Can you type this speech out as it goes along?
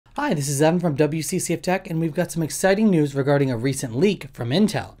Hi, this is Evan from WCCF Tech, and we've got some exciting news regarding a recent leak from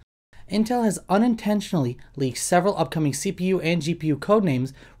Intel. Intel has unintentionally leaked several upcoming CPU and GPU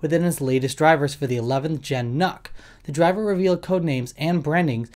codenames within its latest drivers for the 11th Gen NUC. The driver revealed codenames and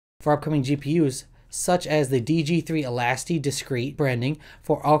brandings for upcoming GPUs, such as the DG3 Elasti discrete branding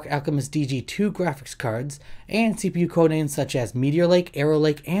for Arc Alchemist DG2 graphics cards, and CPU codenames such as Meteor Lake, Arrow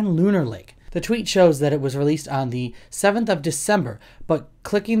Lake, and Lunar Lake. The tweet shows that it was released on the 7th of December, but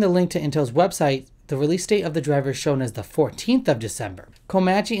clicking the link to Intel's website, the release date of the driver is shown as the 14th of December.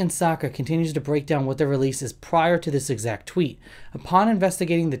 Komachi and Saka continues to break down what the release is prior to this exact tweet. Upon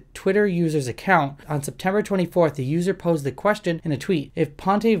investigating the Twitter user's account, on September 24th, the user posed the question in a tweet: if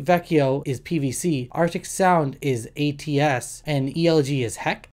Ponte Vecchio is PVC, Arctic Sound is ATS, and ELG is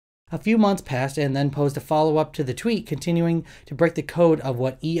HEC? A few months passed and then posed a follow-up to the tweet, continuing to break the code of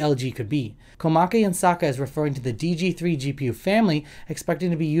what ELG could be. Komaki and Saka is referring to the DG3 GPU family,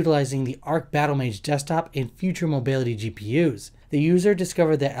 expecting to be utilizing the Arc Battlemage desktop and future mobility GPUs. The user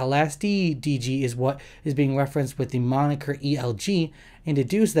discovered that Elasti DG is what is being referenced with the moniker ELG, and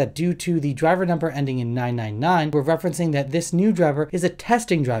deduced that due to the driver number ending in 999, we're referencing that this new driver is a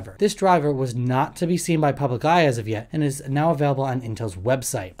testing driver. This driver was not to be seen by public eye as of yet, and is now available on Intel's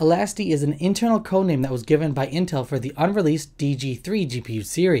website. Elasti is an internal codename that was given by Intel for the unreleased DG3 GPU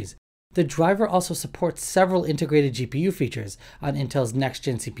series. The driver also supports several integrated GPU features on Intel's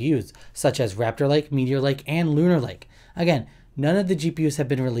next-gen CPUs, such as Raptor Lake, Meteor Lake, and Lunar Lake. Again, none of the GPUs have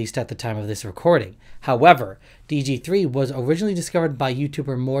been released at the time of this recording. However, DG3 was originally discovered by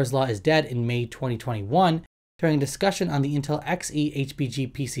YouTuber Moore's Law is Dead in May 2021 during a discussion on the Intel Xe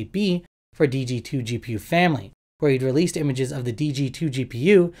HBG PCB for DG2 GPU family, where he'd released images of the DG2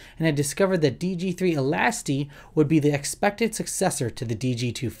 GPU and had discovered that DG3 Elasti would be the expected successor to the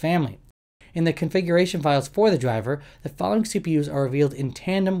DG2 family. In the configuration files for the driver, the following CPUs are revealed in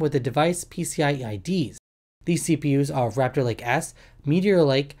tandem with the device PCI IDs. These CPUs are Raptor Lake S, Meteor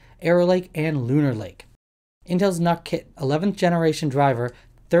Lake, Arrow Lake, and Lunar Lake. Intel's NUC Kit 11th generation driver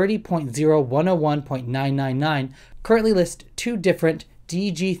 30.0101.999 currently lists two different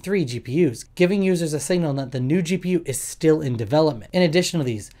DG3 GPUs, giving users a signal that the new GPU is still in development. In addition to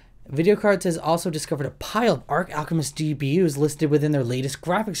these, VideoCardz has also discovered a pile of Arc Alchemist GPUs listed within their latest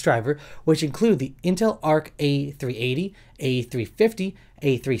graphics driver, which include the Intel Arc A380, A350,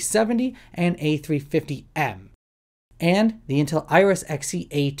 A370, and A350M, and the Intel Iris Xe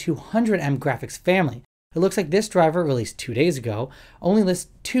A200M graphics family. It looks like this driver, released 2 days ago, only lists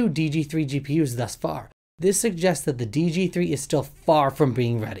two DG3 GPUs thus far. This suggests that the DG3 is still far from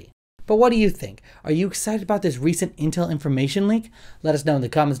being ready. But what do you think? Are you excited about this recent Intel information leak? Let us know in the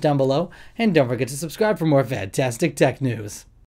comments down below, and don't forget to subscribe for more fantastic tech news.